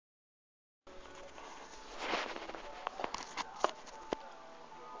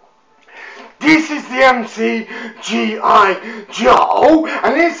the MC G.I. Joe,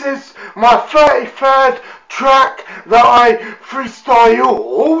 and this is my 33rd track that I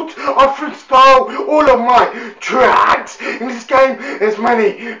freestyled. I freestyle all of my tracks. In this game, there's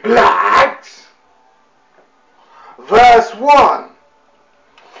many blacks. Verse 1.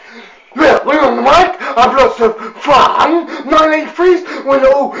 Look, we're on the mic, I've lots of fun. 1983's when it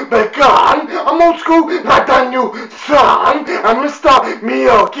all begun. I'm old school like Daniel's son and Mr.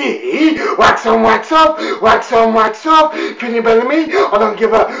 Miyagi. Wax on, wax off, wax on, wax off. Can you believe me? I don't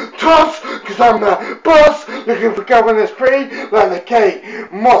give a toss, cause I'm the boss. Looking for governors free like the K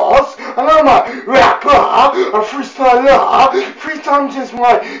Moss. And I'm a rapper, a freestyler. 3 times is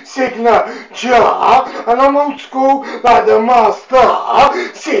my signature. And I'm old school like the master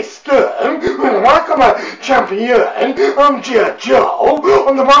system. When the mic I'm a champion, I'm G.I. Joe.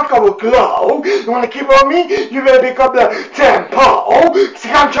 On the mic I will glow. You wanna keep on me? You better pick up the tempo. See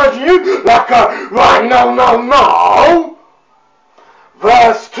I'm charging you like a rhino, no.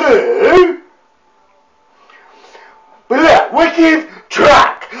 Verse 2. But look, wicked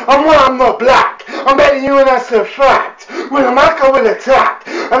track. And why I'm not black, I'm betting you and that's a fact. When I'm back I will attack.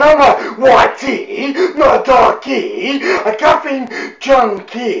 And I'm a white tea, not a darkie. A caffeine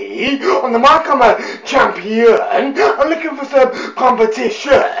junkie. On the mic I'm a champion. I'm looking for some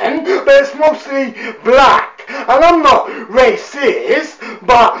competition, but it's mostly black. And I'm not racist,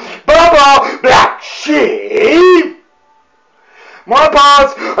 but Baba Black Sheep. My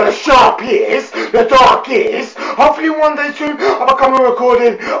bars are the sharpest, the darkest. Hopefully one day soon I'll become a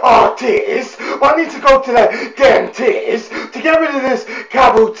recording artist. But I need to go to the dentist to get rid of this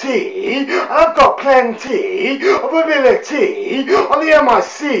cavity. I've got plenty of ability on the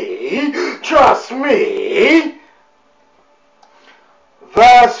MIC. Trust me.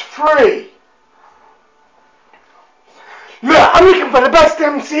 Verse 3. Look, I'm looking for the best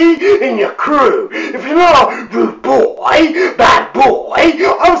MC in your crew. If you're not a rude boy, bad boy,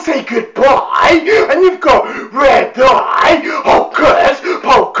 I'll say goodbye. And you've got red eye, hocus,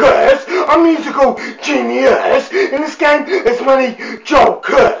 pocus, a musical genius. In this game, there's many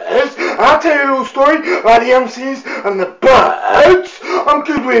jokers. I'll tell you a little story about the MCs and the birds. I'm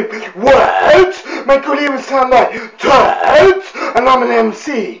good with words, make it even sound like turds. And I'm an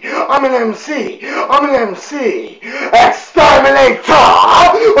MC, I'm an MC, I'm an MC. Exterminator!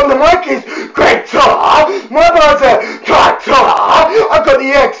 On the mic is greater. My bars are tighter. I got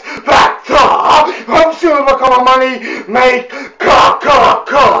the X Factor. I'm soon become a money maker.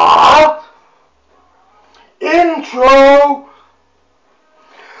 Intro.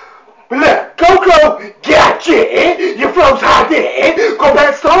 Look, go, gadget, your flow's hot in. Go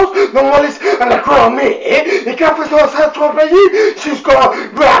back stones, the wallies and the chromie. The campus knows how to obey you, she's got a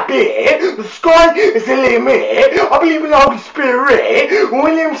rabbit. The sky is the limit. I believe in the Holy Spirit.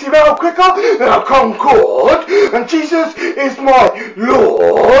 William C. Bell quicker than a Concorde. And Jesus is my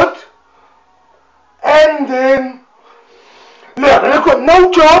Lord. And then look, and I've got no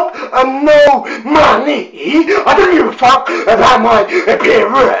job and no money. I don't give a fuck about my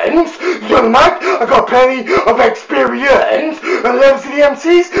appearance. Young Mike, I got plenty of experience. And levels of the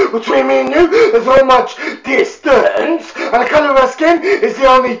MCs, between me and you, there's so much distance. And the colour of our skin is the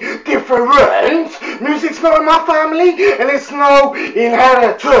only difference. Music's not in my family, and it's no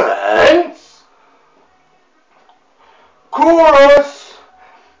inheritance. Chorus.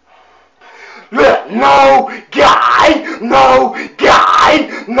 Look, no guy, no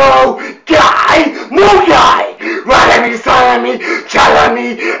guy, no guy, no guy. Right at me, sign at me, chat at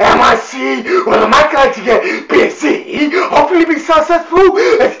me, MIC. Well, I might like to get busy, hopefully be successful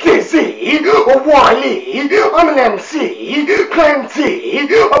as Kizzy or Wiley. I'm an MC, plenty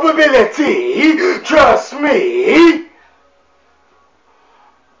of ability, trust me.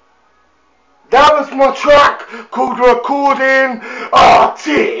 That was my track called Recording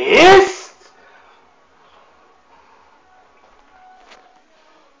Artist.